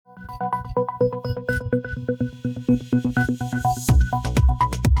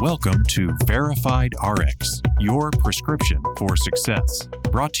Welcome to Verified RX, your prescription for success.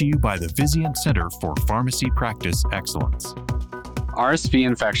 Brought to you by the Vizient Center for Pharmacy Practice Excellence. RSV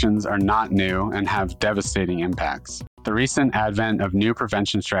infections are not new and have devastating impacts. The recent advent of new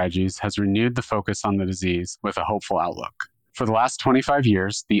prevention strategies has renewed the focus on the disease with a hopeful outlook. For the last 25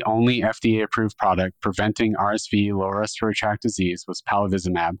 years, the only FDA-approved product preventing RSV lower respiratory tract disease was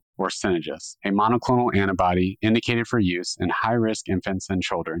palivizumab, or Synagis, a monoclonal antibody indicated for use in high-risk infants and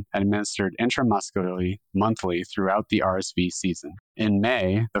children, administered intramuscularly monthly throughout the RSV season. In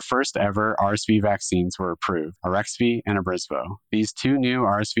May, the first ever RSV vaccines were approved, Arexvy and Abrysvo. These two new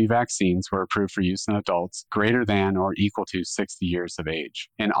RSV vaccines were approved for use in adults greater than or equal to 60 years of age.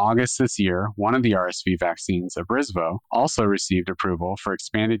 In August this year, one of the RSV vaccines, Abrysvo, also received approval for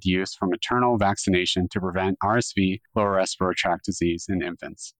expanded use for maternal vaccination to prevent RSV lower respiratory tract disease in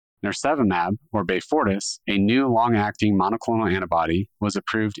infants. Nirsevimab, or Beyfortus, a new long-acting monoclonal antibody, was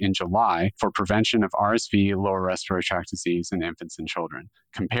approved in July for prevention of RSV lower respiratory tract disease in infants and children.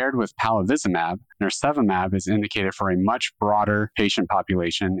 Compared with palivizumab, Nirsevimab is indicated for a much broader patient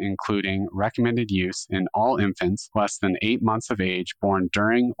population, including recommended use in all infants less than 8 months of age born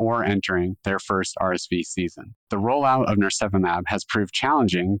during or entering their first RSV season. The rollout of Nirsevimab has proved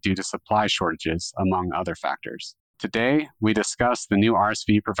challenging due to supply shortages, among other factors. Today, we discuss the new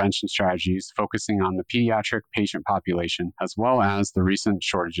RSV prevention strategies focusing on the pediatric patient population, as well as the recent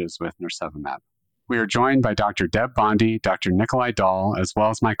shortages with Nirsevimab. We are joined by Dr. Deb Bondi, Dr. Nikolai Dahl, as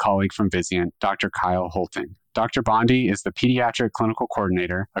well as my colleague from Vizient, Dr. Kyle Holting. Dr. Bondi is the Pediatric Clinical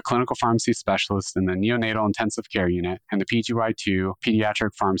Coordinator, a clinical pharmacy specialist in the Neonatal Intensive Care Unit, and the PGY2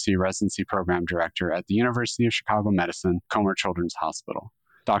 Pediatric Pharmacy Residency Program Director at the University of Chicago Medicine, Comer Children's Hospital.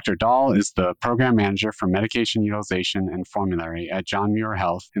 Dr. Dahl is the Program Manager for Medication Utilization and Formulary at John Muir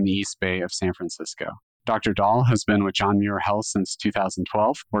Health in the East Bay of San Francisco. Dr. Dahl has been with John Muir Health since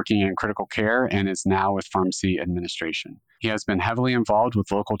 2012, working in critical care, and is now with pharmacy administration. He has been heavily involved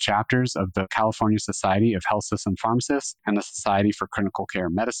with local chapters of the California Society of Health System Pharmacists and the Society for Critical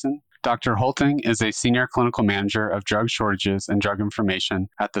Care Medicine. Dr. Holting is a Senior Clinical Manager of Drug Shortages and Drug Information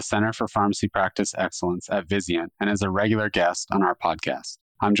at the Center for Pharmacy Practice Excellence at Vizient, and is a regular guest on our podcast.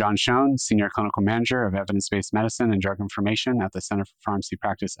 I'm John Schoen, Senior Clinical Manager of Evidence-Based Medicine and Drug Information at the Center for Pharmacy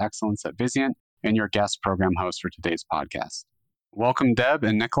Practice Excellence at Vizient, and your guest program host for today's podcast. Welcome, Deb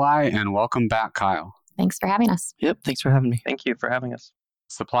and Nikolai, and welcome back, Kyle. Thanks for having us. Yep, thanks for having me. Thank you for having us.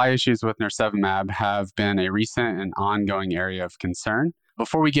 Supply issues with Nirsevimab have been a recent and ongoing area of concern.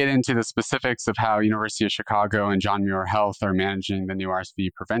 Before we get into the specifics of how University of Chicago and John Muir Health are managing the new RSV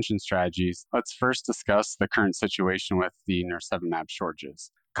prevention strategies, let's first discuss the current situation with the Nirsevimab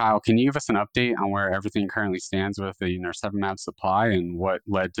shortages. Kyle, can you give us an update on where everything currently stands with the Nirsevimab supply and what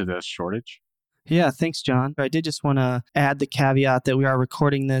led to this shortage? Yeah, thanks, John. I did just want to add the caveat that we are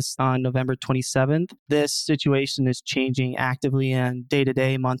recording this on November 27th. This situation is changing actively and day to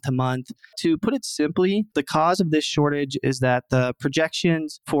day, month to month. To put it simply, the cause of this shortage is that the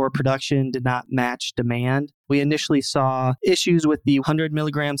projections for production did not match demand. We initially saw issues with the 100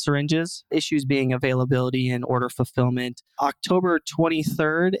 milligram syringes, issues being availability and order fulfillment. October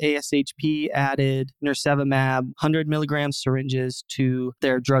 23rd, ASHP added Nirsevimab 100 milligram syringes to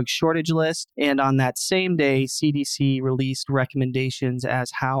their drug shortage list. And on that same day, CDC released recommendations as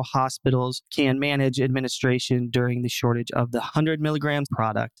how hospitals can manage administration during the shortage of the 100 milligram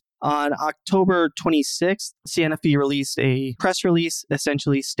product. On October 26th, Sanofi released a press release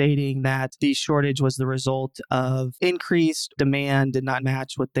essentially stating that the shortage was the result of increased demand did not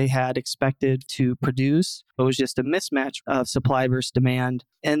match what they had expected to produce. It was just a mismatch of supply versus demand.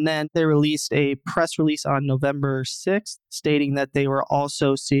 And then they released a press release on November 6th stating that they were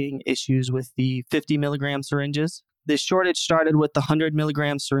also seeing issues with the 50 milligram syringes. This shortage started with the 100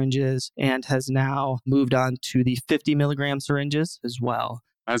 milligram syringes and has now moved on to the 50 milligram syringes as well.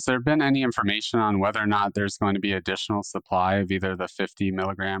 Has there been any information on whether or not there's going to be additional supply of either the 50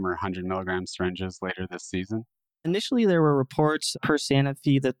 milligram or 100 milligram syringes later this season? Initially, there were reports per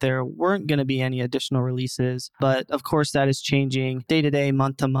Sanofi that there weren't going to be any additional releases, but of course that is changing day to day,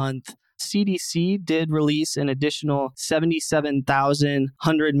 month to month. CDC did release an additional 77,000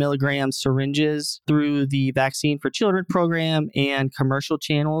 100 milligram syringes through the Vaccine for Children program and commercial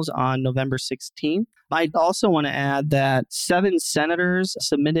channels on November 16th. I also want to add that 7 senators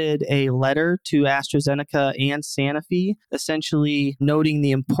submitted a letter to AstraZeneca and Sanofi, essentially noting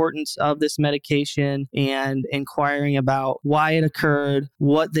the importance of this medication and inquiring about why it occurred,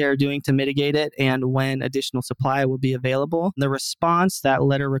 what they're doing to mitigate it, and when additional supply will be available. The response that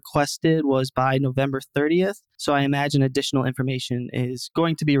letter requested expected was by November 30th. So I imagine additional information is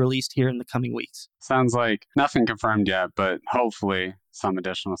going to be released here in the coming weeks. Sounds like nothing confirmed yet, but hopefully some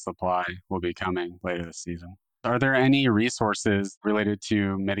additional supply will be coming later this season. Are there any resources related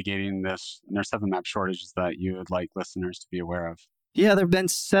to mitigating this nirsevimab shortages that you would like listeners to be aware of? Yeah, there have been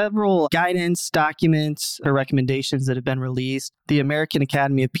several guidance documents or recommendations that have been released. The American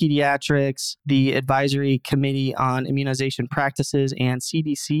Academy of Pediatrics, the Advisory Committee on Immunization Practices, and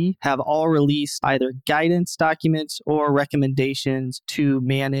CDC have all released either guidance documents or recommendations to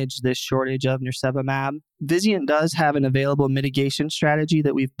manage this shortage of nirsevimab. Vizient does have an available mitigation strategy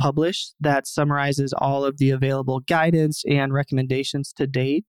that we've published that summarizes all of the available guidance and recommendations to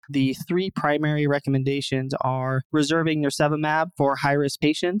date. The three primary recommendations are reserving nirsevimab for high-risk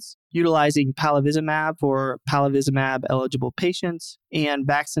patients, utilizing palivizumab for palivizumab-eligible patients, and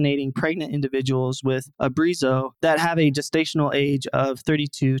vaccinating pregnant individuals with Abrizo that have a gestational age of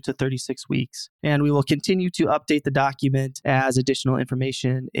 32 to 36 weeks. And we will continue to update the document as additional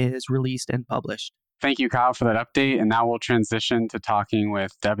information is released and published. Thank you, Kyle, for that update. And now we'll transition to talking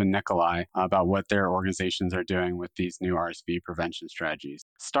with Deb and Nikolai about what their organizations are doing with these new RSV prevention strategies.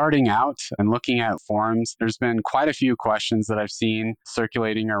 Starting out and looking at forums, there's been quite a few questions that I've seen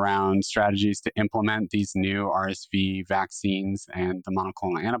circulating around strategies to implement these new RSV vaccines and the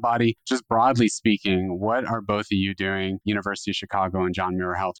monoclonal antibody. Just broadly speaking, what are both of you doing, University of Chicago and John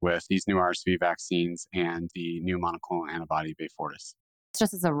Muir Health, with these new RSV vaccines and the new monoclonal antibody Beyfortus?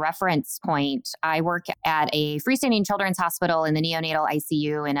 Just as a reference point, I work at a freestanding children's hospital in the neonatal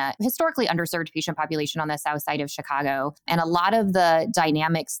ICU in a historically underserved patient population on the south side of Chicago. And a lot of the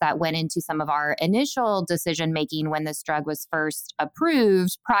dynamics that went into some of our initial decision making when this drug was first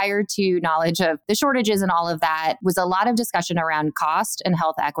approved, prior to knowledge of the shortages and all of that, was a lot of discussion around cost and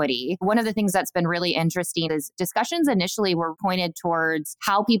health equity. One of the things that's been really interesting is discussions initially were pointed towards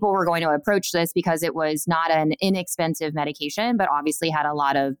how people were going to approach this because it was not an inexpensive medication, but obviously had a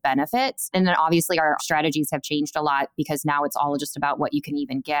lot of benefits. And then obviously our strategies have changed a lot because now it's all just about what you can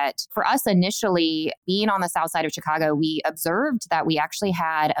even get. For us initially, being on the south side of Chicago, we observed that we actually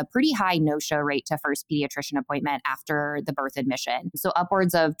had a pretty high no-show rate to first pediatrician appointment after the birth admission. So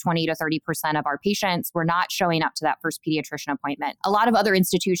upwards of 20 to 30% of our patients were not showing up to that first pediatrician appointment. A lot of other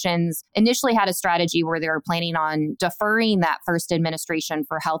institutions initially had a strategy where they were planning on deferring that first administration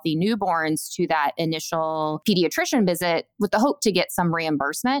for healthy newborns to that initial pediatrician visit with the hope to get some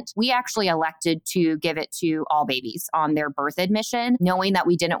reimbursement. We actually elected to give it to all babies on their birth admission, knowing that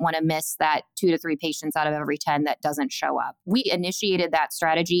we didn't want to miss that 2 to 3 patients out of every 10 that doesn't show up. We initiated that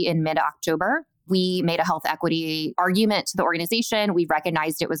strategy in mid-October. We made a health equity argument to the organization. We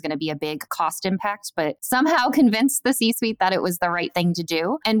recognized it was going to be a big cost impact, but somehow convinced the C-suite that it was the right thing to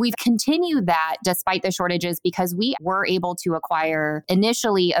do. And we've continued that despite the shortages because we were able to acquire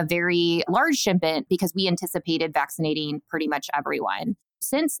initially a very large shipment because we anticipated vaccinating pretty much everyone.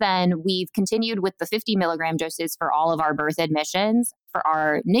 Since then, we've continued with the 50 milligram doses for all of our birth admissions. For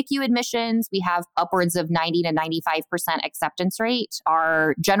our NICU admissions, we have upwards of 90 to 95% acceptance rate.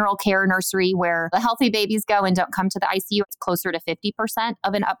 Our general care nursery, where the healthy babies go and don't come to the ICU, it's closer to 50%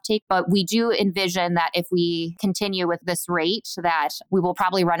 of an uptake. But we do envision that if we continue with this rate, that we will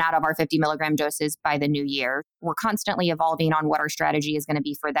probably run out of our 50 milligram doses by the new year. We're constantly evolving on what our strategy is going to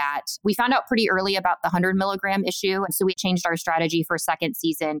be for that. We found out pretty early about the 100 milligram issue. So we changed our strategy for second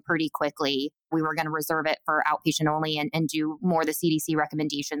season pretty quickly. We were going to reserve it for outpatient only and do more the CDC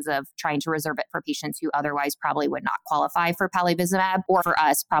recommendations of trying to reserve it for patients who otherwise probably would not qualify for palivizumab, or for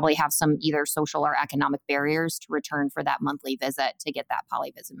us, probably have some either social or economic barriers to return for that monthly visit to get that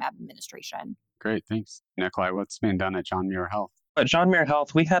palivizumab administration. Great, thanks. Nikolai, what's being done at John Muir Health? At John Muir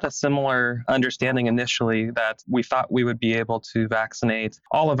Health, we had a similar understanding initially that we thought we would be able to vaccinate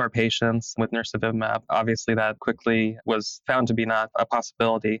all of our patients with nirsevimab. Obviously, that quickly was found to be not a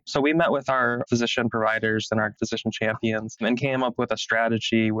possibility. So we met with our physician providers and our physician champions and came up with a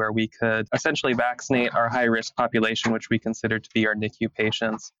strategy where we could essentially vaccinate our high-risk population, which we considered to be our NICU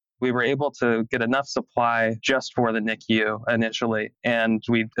patients. We were able to get enough supply just for the NICU initially, and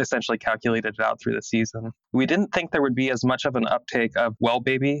we essentially calculated it out through the season. We didn't think there would be as much of an uptake of well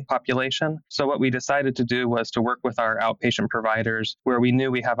baby population. So what we decided to do was to work with our outpatient providers where we knew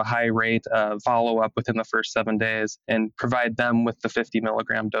we have a high rate of follow-up within the first 7 days and provide them with the 50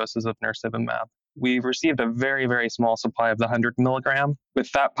 milligram doses of nirsevimab. We received a very, very small supply of the 100 milligram.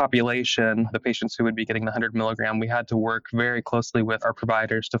 With that population, the patients who would be getting the 100 milligram, we had to work very closely with our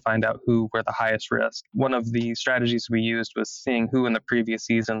providers to find out who were the highest risk. One of the strategies we used was seeing who in the previous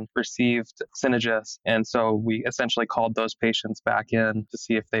season received Synagis. And so we essentially called those patients back in to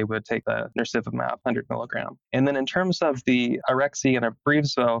see if they would take the nirsevimab 100 milligram. And then in terms of the Arexvy and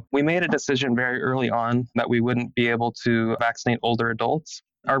Abrevzo, we made a decision very early on that we wouldn't be able to vaccinate older adults.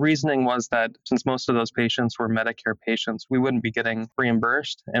 Our reasoning was that since most of those patients were Medicare patients, we wouldn't be getting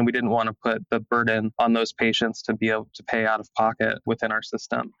reimbursed, and we didn't want to put the burden on those patients to be able to pay out of pocket within our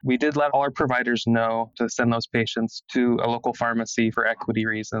system. We did let all our providers know to send those patients to a local pharmacy for equity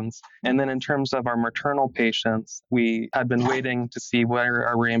reasons. And then in terms of our maternal patients, we had been waiting to see where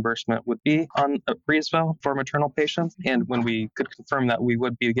our reimbursement would be on Abrevzo for maternal patients. And when we could confirm that we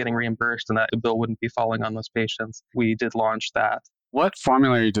would be getting reimbursed and that the bill wouldn't be falling on those patients, we did launch that. What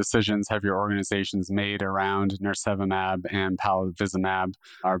formulary decisions have your organizations made around nirsevimab and palivizumab?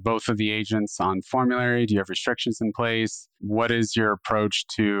 Are both of the agents on formulary? Do you have restrictions in place? What is your approach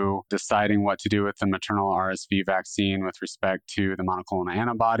to deciding what to do with the maternal RSV vaccine with respect to the monoclonal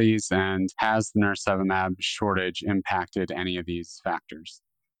antibodies? And has the nirsevimab shortage impacted any of these factors?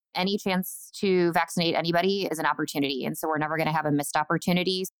 Any chance to vaccinate anybody is an opportunity. And so we're never going to have a missed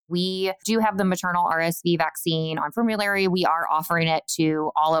opportunity. We do have the maternal RSV vaccine on formulary. We are offering it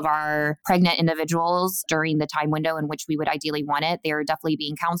to all of our pregnant individuals during the time window in which we would ideally want it. They're definitely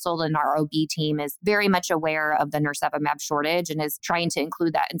being counseled, and our OB team is very much aware of the nirsevimab shortage and is trying to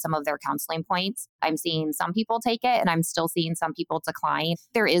include that in some of their counseling points. I'm seeing some people take it, and I'm still seeing some people decline.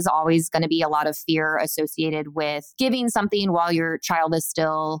 There is always going to be a lot of fear associated with giving something while your child is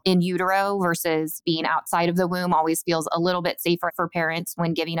still in utero versus being outside of the womb. Always feels a little bit safer for parents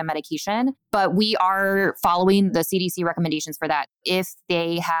when giving a medication. But we are following the CDC recommendations for that. If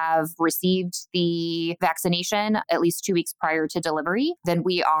they have received the vaccination at least 2 weeks prior to delivery, then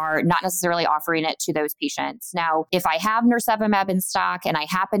we are not necessarily offering it to those patients. Now, if I have nirsevimab in stock and I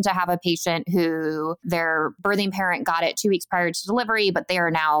happen to have a patient who their birthing parent got it 2 weeks prior to delivery, but they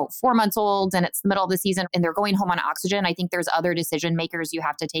are now 4 months old and it's the middle of the season and they're going home on oxygen, I think there's other decision makers you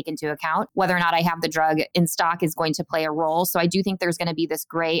have to take into account. Whether or not I have the drug in stock is going to play a role. So I do think there's going to be this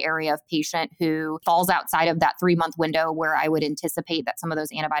gray area of patient who falls outside of that 3-month window where I would anticipate that some of those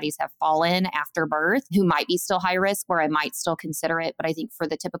antibodies have fallen after birth, who might be still high risk, where I might still consider it. But I think for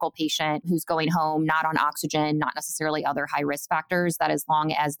the typical patient who's going home, not on oxygen, not necessarily other high risk factors, that as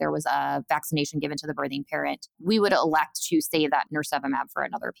long as there was a vaccination given to the birthing parent, we would elect to save that nirsevimab for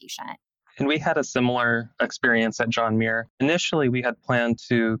another patient. And we had a similar experience at John Muir. Initially, we had planned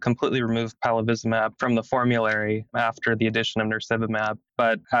to completely remove palivizumab from the formulary after the addition of nirsevimab.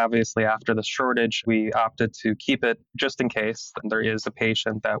 But obviously, after the shortage, we opted to keep it just in case there is a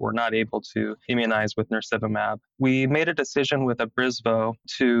patient that we're not able to immunize with nirsevimab. We made a decision with Abrevzo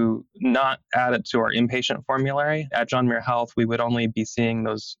to not add it to our inpatient formulary. At John Muir Health, we would only be seeing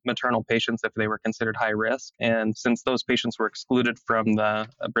those maternal patients if they were considered high risk. And since those patients were excluded from the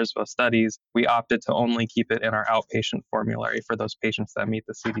Abrevzo studies, we opted to only keep it in our outpatient formulary for those patients that meet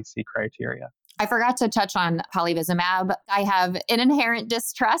the CDC criteria. I forgot to touch on palivizumab. I have an inherent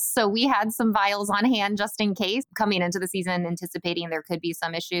distrust, so we had some vials on hand just in case, coming into the season anticipating there could be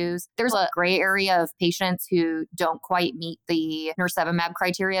some issues. There's a gray area of patients who don't quite meet the nirsevimab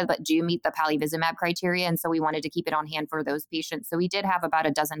criteria, but do meet the palivizumab criteria, and so we wanted to keep it on hand for those patients. So we did have about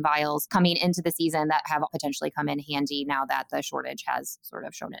a dozen vials coming into the season that have potentially come in handy now that the shortage has sort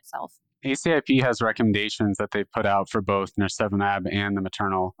of shown itself. ACIP has recommendations that they've put out for both nirsevimab and the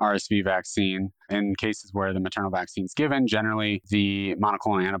maternal RSV vaccine. In cases where the maternal vaccine is given, generally the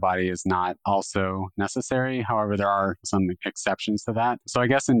monoclonal antibody is not also necessary. However, there are some exceptions to that. So I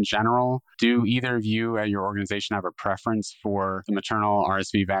guess in general, do either of you at your organization have a preference for the maternal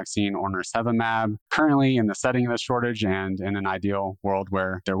RSV vaccine or nirsevimab? Currently, in the setting of the shortage and in an ideal world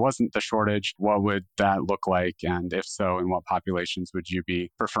where there wasn't the shortage, what would that look like? And if so, in what populations would you be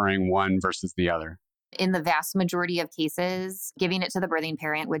preferring one versus the other? In the vast majority of cases, giving it to the birthing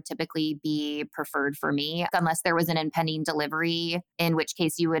parent would typically be preferred for me, unless there was an impending delivery, in which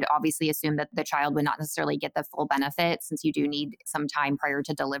case you would obviously assume that the child would not necessarily get the full benefit since you do need some time prior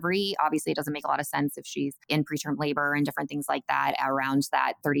to delivery. Obviously, it doesn't make a lot of sense if she's in preterm labor and different things like that around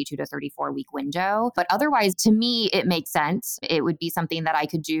that 32 to 34 week window. But otherwise, to me, it makes sense. It would be something that I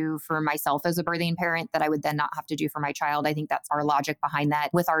could do for myself as a birthing parent that I would then not have to do for my child. I think that's our logic behind that.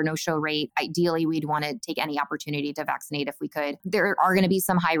 With our no-show rate, ideally, we'd want want to take any opportunity to vaccinate if we could. There are going to be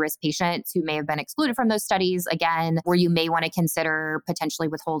some high-risk patients who may have been excluded from those studies, again, where you may want to consider potentially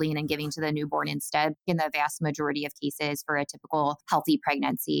withholding and giving to the newborn instead. In the vast majority of cases for a typical healthy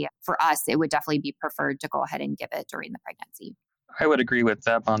pregnancy, for us, it would definitely be preferred to go ahead and give it during the pregnancy. I would agree with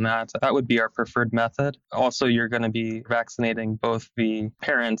Deb on that. That would be our preferred method. Also, you're going to be vaccinating both the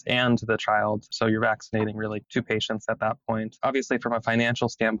parent and the child. So you're vaccinating really two patients at that point. Obviously, from a financial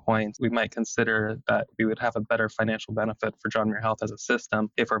standpoint, we might consider that we would have a better financial benefit for John Muir Health as a system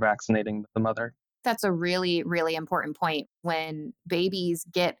if we're vaccinating the mother. That's a really, really important point. When babies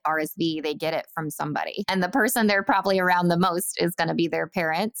get RSV, they get it from somebody. And the person they're probably around the most is going to be their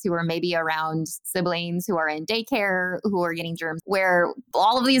parents, who are maybe around siblings who are in daycare, who are getting germs, where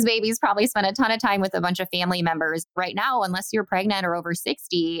all of these babies probably spend a ton of time with a bunch of family members. Right now, unless you're pregnant or over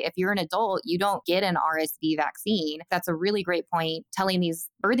 60, if you're an adult, you don't get an RSV vaccine. That's a really great point, telling these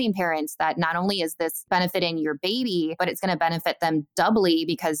birthing parents that not only is this benefiting your baby, but it's going to benefit them doubly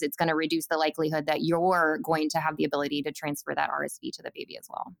because it's going to reduce the likelihood that you're going to have the ability to transfer that RSV to the baby as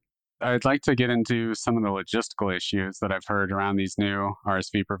well. I'd like to get into some of the logistical issues that I've heard around these new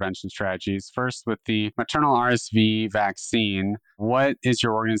RSV prevention strategies. First, with the maternal RSV vaccine, what is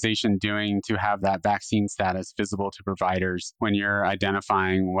your organization doing to have that vaccine status visible to providers when you're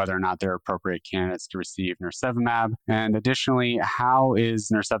identifying whether or not they're appropriate candidates to receive nirsevimab? And additionally, how is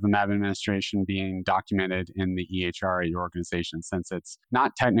nirsevimab administration being documented in the EHR at your organization, since it's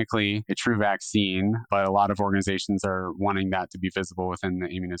not technically a true vaccine, but a lot of organizations are wanting that to be visible within the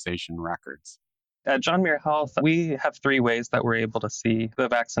immunization records? At John Muir Health, we have three ways that we're able to see the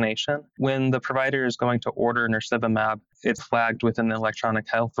vaccination. When the provider is going to order nirsevimab, it's flagged within the electronic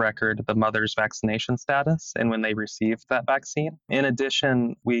health record the mother's vaccination status and when they received that vaccine. In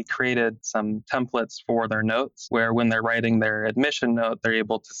addition, we created some templates for their notes where when they're writing their admission note, they're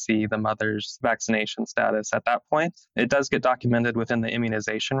able to see the mother's vaccination status at that point. It does get documented within the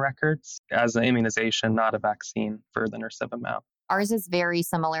immunization records as an immunization, not a vaccine for the nirsevimab. Ours is very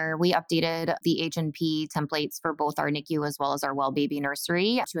similar. We updated the H&P templates for both our NICU as well as our Well Baby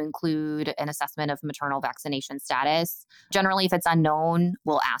Nursery to include an assessment of maternal vaccination status. Generally, if it's unknown,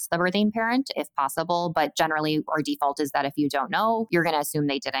 we'll ask the birthing parent if possible, but generally our default is that if you don't know, you're going to assume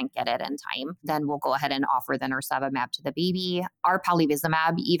they didn't get it in time. Then we'll go ahead and offer the nirsevimab to the baby. Our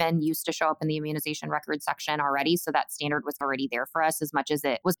palivizumab even used to show up in the immunization record section already, so that standard was already there for us, as much as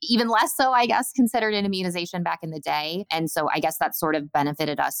it was even less so, I guess, considered an immunization back in the day. And so I guess that sort of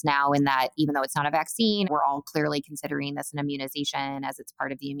benefited us now in that even though it's not a vaccine, we're all clearly considering this an immunization as it's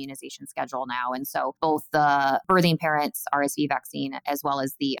part of the immunization schedule now. And so both the birthing parents' RSV vaccine as well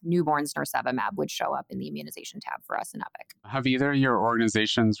as the newborn's nirsevimab would show up in the immunization tab for us in Epic. Have either of your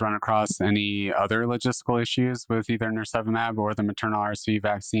organizations run across any other logistical issues with either nirsevimab or the maternal RSV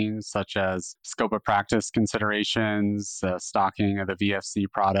vaccines, such as scope of practice considerations, stocking of the VFC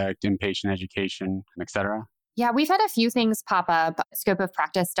product, inpatient education, etc.? Yeah, we've had a few things pop up. Scope of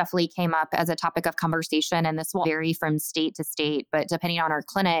practice definitely came up as a topic of conversation, and this will vary from state to state, but depending on our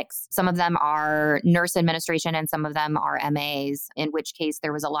clinics, some of them are nurse administration and some of them are MAs, in which case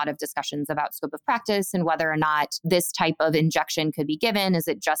there was a lot of discussions about scope of practice and whether or not this type of injection could be given. Is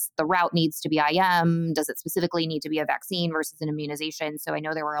it just the route needs to be IM? Does it specifically need to be a vaccine versus an immunization? So I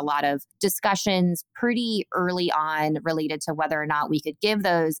know there were a lot of discussions pretty early on related to whether or not we could give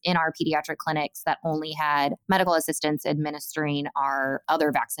those in our pediatric clinics that only had medical assistants administering our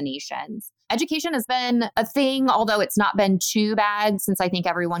other vaccinations. Education has been a thing, although it's not been too bad, since I think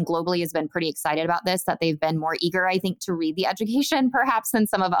everyone globally has been pretty excited about this, that they've been more eager, I think, to read the education perhaps than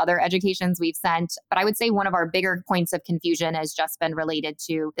some of other educations we've sent. But I would say one of our bigger points of confusion has just been related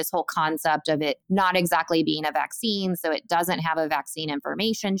to this whole concept of it not exactly being a vaccine. So it doesn't have a vaccine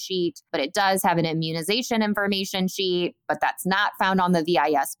information sheet, but it does have an immunization information sheet, but that's not found on the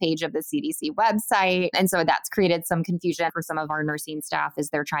VIS page of the CDC website. And so that's created some confusion for some of our nursing staff as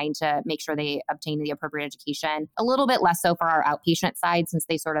they're trying to make sure they obtain the appropriate education. A little bit less so for our outpatient side, since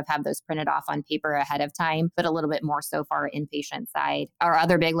they sort of have those printed off on paper ahead of time, but a little bit more so for our inpatient side. Our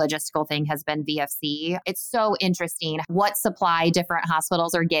other big logistical thing has been VFC. It's so interesting. What supply different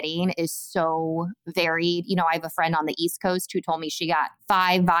hospitals are getting is so varied. You know, I have a friend on the East Coast who told me she got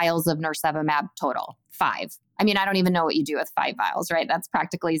 5 vials of nirsevimab total. 5. I mean, I don't even know what you do with 5 vials, right? That's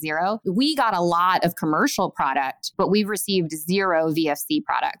practically zero. We got a lot of commercial product, but we've received 0 VFC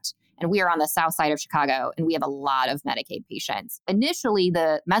product. And we are on the south side of Chicago, and we have a lot of Medicaid patients. Initially,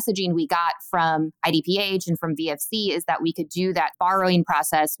 the messaging we got from IDPH and from VFC is that we could do that borrowing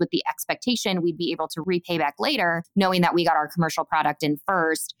process with the expectation we'd be able to repay back later, knowing that we got our commercial product in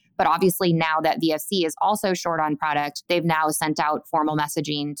first, But obviously now that VFC is also short on product, they've now sent out formal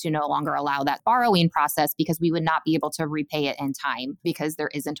messaging to no longer allow that borrowing process because we would not be able to repay it in time because there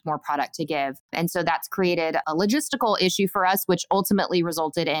isn't more product to give. And so that's created a logistical issue for us, which ultimately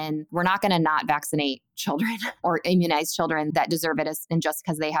resulted in we're not going to not vaccinate children or immunize children that deserve it and just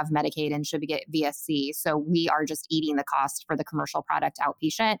because they have Medicaid and should get VFC. So we are just eating the cost for the commercial product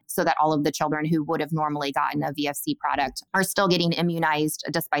outpatient so that all of the children who would have normally gotten a VFC product are still getting immunized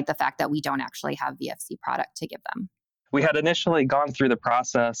despite the fact that we don't actually have VFC product to give them. We had initially gone through the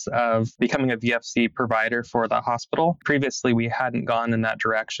process of becoming a VFC provider for the hospital. Previously, we hadn't gone in that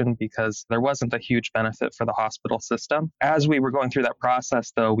direction because there wasn't a huge benefit for the hospital system. As we were going through that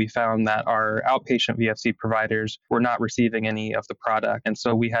process, though, we found that our outpatient VFC providers were not receiving any of the product. And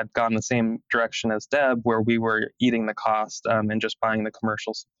so we had gone the same direction as Deb, where we were eating the cost and just buying the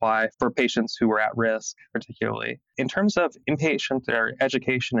commercial supply for patients who were at risk, particularly. In terms of inpatient or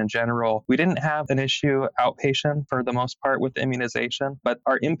education in general, we didn't have an issue outpatient for the most part with immunization, but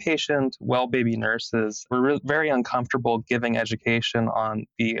our inpatient well baby nurses were very uncomfortable giving education on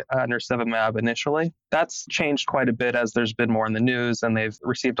the nirsevimab initially. That's changed quite a bit as there's been more in the news and they've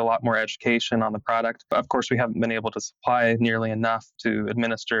received a lot more education on the product. But of course, we haven't been able to supply nearly enough to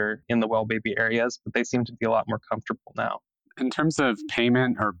administer in the well baby areas, but they seem to be a lot more comfortable now. In terms of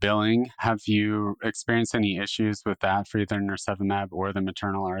payment or billing, have you experienced any issues with that for either nirsevimab or the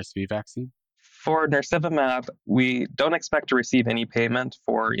maternal RSV vaccine? For nirsevimab, we don't expect to receive any payment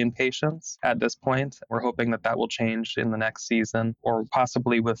for inpatients at this point. We're hoping that will change in the next season or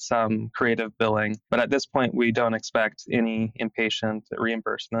possibly with some creative billing. But at this point, we don't expect any inpatient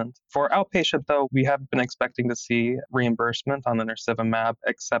reimbursement. For outpatient, though, we have been expecting to see reimbursement on the nirsevimab,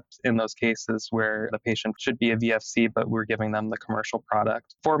 except in those cases where the patient should be a VFC, but we're giving them the commercial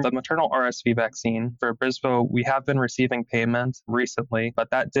product. For the maternal RSV vaccine, for Brisvo, we have been receiving payment recently, but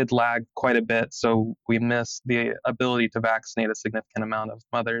that did lag quite a bit. So we missed the ability to vaccinate a significant amount of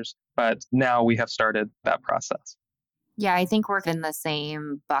mothers. But now we have started that process. Yeah, I think we're in the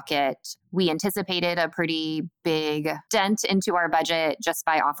same bucket. We anticipated a pretty big dent into our budget just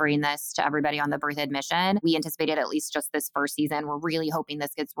by offering this to everybody on the birth admission. We anticipated at least just this first season. We're really hoping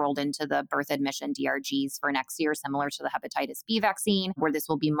this gets rolled into the birth admission DRGs for next year, similar to the hepatitis B vaccine, where this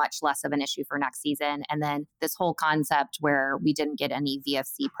will be much less of an issue for next season. And then this whole concept where we didn't get any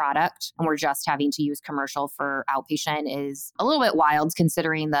VFC product and we're just having to use commercial for outpatient is a little bit wild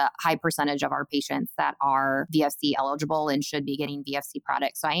considering the high percentage of our patients that are VFC eligible and should be getting VFC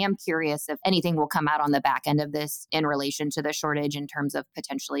products. So I am curious if anything will come out on the back end of this in relation to the shortage in terms of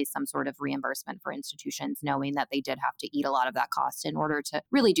potentially some sort of reimbursement for institutions, knowing that they did have to eat a lot of that cost in order to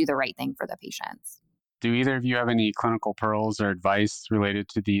really do the right thing for the patients. Do either of you have any clinical pearls or advice related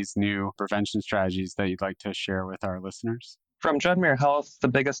to these new prevention strategies that you'd like to share with our listeners? From John Muir Health, the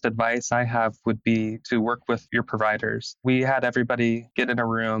biggest advice I have would be to work with your providers. We had everybody get in a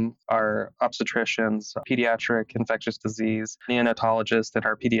room, our obstetricians, pediatric infectious disease, neonatologists, and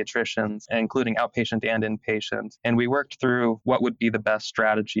our pediatricians, including outpatient and inpatient. And we worked through what would be the best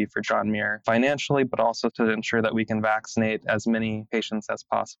strategy for John Muir financially, but also to ensure that we can vaccinate as many patients as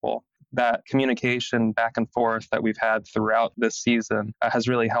possible. That communication back and forth that we've had throughout this season has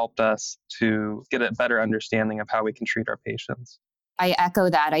really helped us to get a better understanding of how we can treat our patients. I echo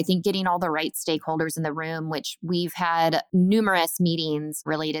that. I think getting all the right stakeholders in the room, which we've had numerous meetings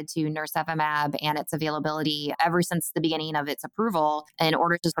related to nirsevimab and its availability ever since the beginning of its approval in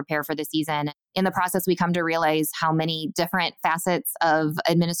order to prepare for the season. In the process, we come to realize how many different facets of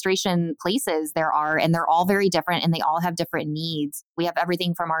administration places there are, and they're all very different and they all have different needs. We have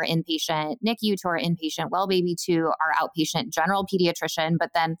everything from our inpatient NICU to our inpatient well baby to our outpatient general pediatrician,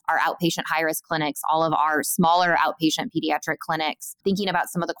 but then our outpatient high-risk clinics, all of our smaller outpatient pediatric clinics, thinking about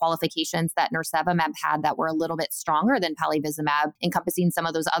some of the qualifications that nirsevimab had that were a little bit stronger than palivizumab, encompassing some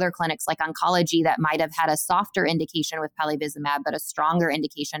of those other clinics like oncology that might have had a softer indication with palivizumab, but a stronger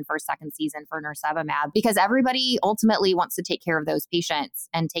indication for second season for nirsevimab, because everybody ultimately wants to take care of those patients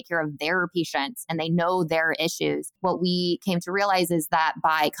and take care of their patients, and they know their issues. What we came to realize is that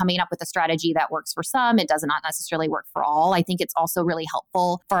by coming up with a strategy that works for some, it does not necessarily work for all. I think it's also really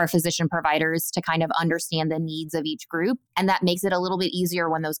helpful for our physician providers to kind of understand the needs of each group, and that makes it a little bit easier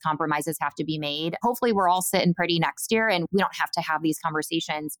when those compromises have to be made. Hopefully, we're all sitting pretty next year and we don't have to have these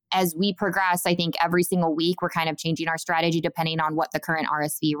conversations. As we progress, I think every single week we're kind of changing our strategy depending on what the current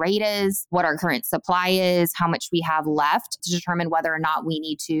RSV rate is, what our current supply is, how much we have left to determine whether or not we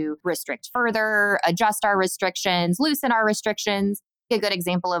need to restrict further, adjust our restrictions, loosen our restrictions. A good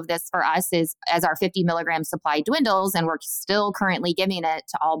example of this for us is as our 50 milligram supply dwindles, and we're still currently giving it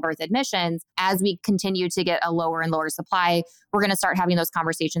to all birth admissions, as we continue to get a lower and lower supply, we're going to start having those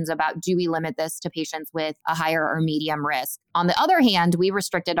conversations about, do we limit this to patients with a higher or medium risk? On the other hand, we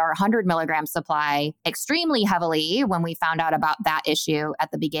restricted our 100 milligram supply extremely heavily when we found out about that issue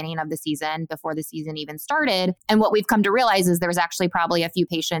at the beginning of the season, before the season even started. And what we've come to realize is there's actually probably a few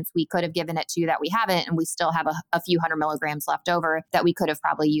patients we could have given it to that we haven't, and we still have a few hundred milligrams left over that we could have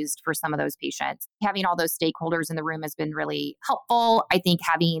probably used for some of those patients. Having all those stakeholders in the room has been really helpful. I think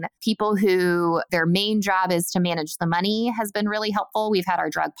having people who their main job is to manage the money has been really helpful. We've had our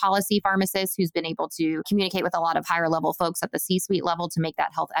drug policy pharmacist who's been able to communicate with a lot of higher level folks at the C-suite level to make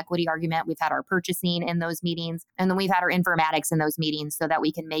that health equity argument. We've had our purchasing in those meetings, and then we've had our informatics in those meetings so that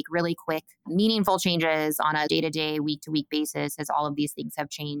we can make really quick, meaningful changes on a day-to-day, week-to-week basis as all of these things have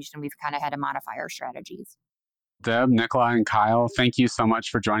changed, and we've kind of had to modify our strategies. Deb, Nicola, and Kyle, thank you so much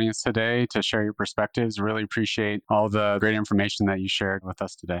for joining us today to share your perspectives. Really appreciate all the great information that you shared with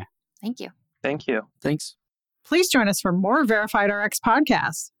us today. Thank you. Thank you. Thanks. Please join us for more Verified RX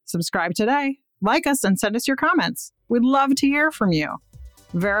podcasts. Subscribe today, like us, and send us your comments. We'd love to hear from you.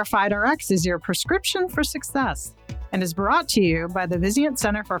 Verified RX is your prescription for success and is brought to you by the Vizient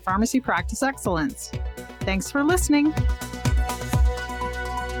Center for Pharmacy Practice Excellence. Thanks for listening.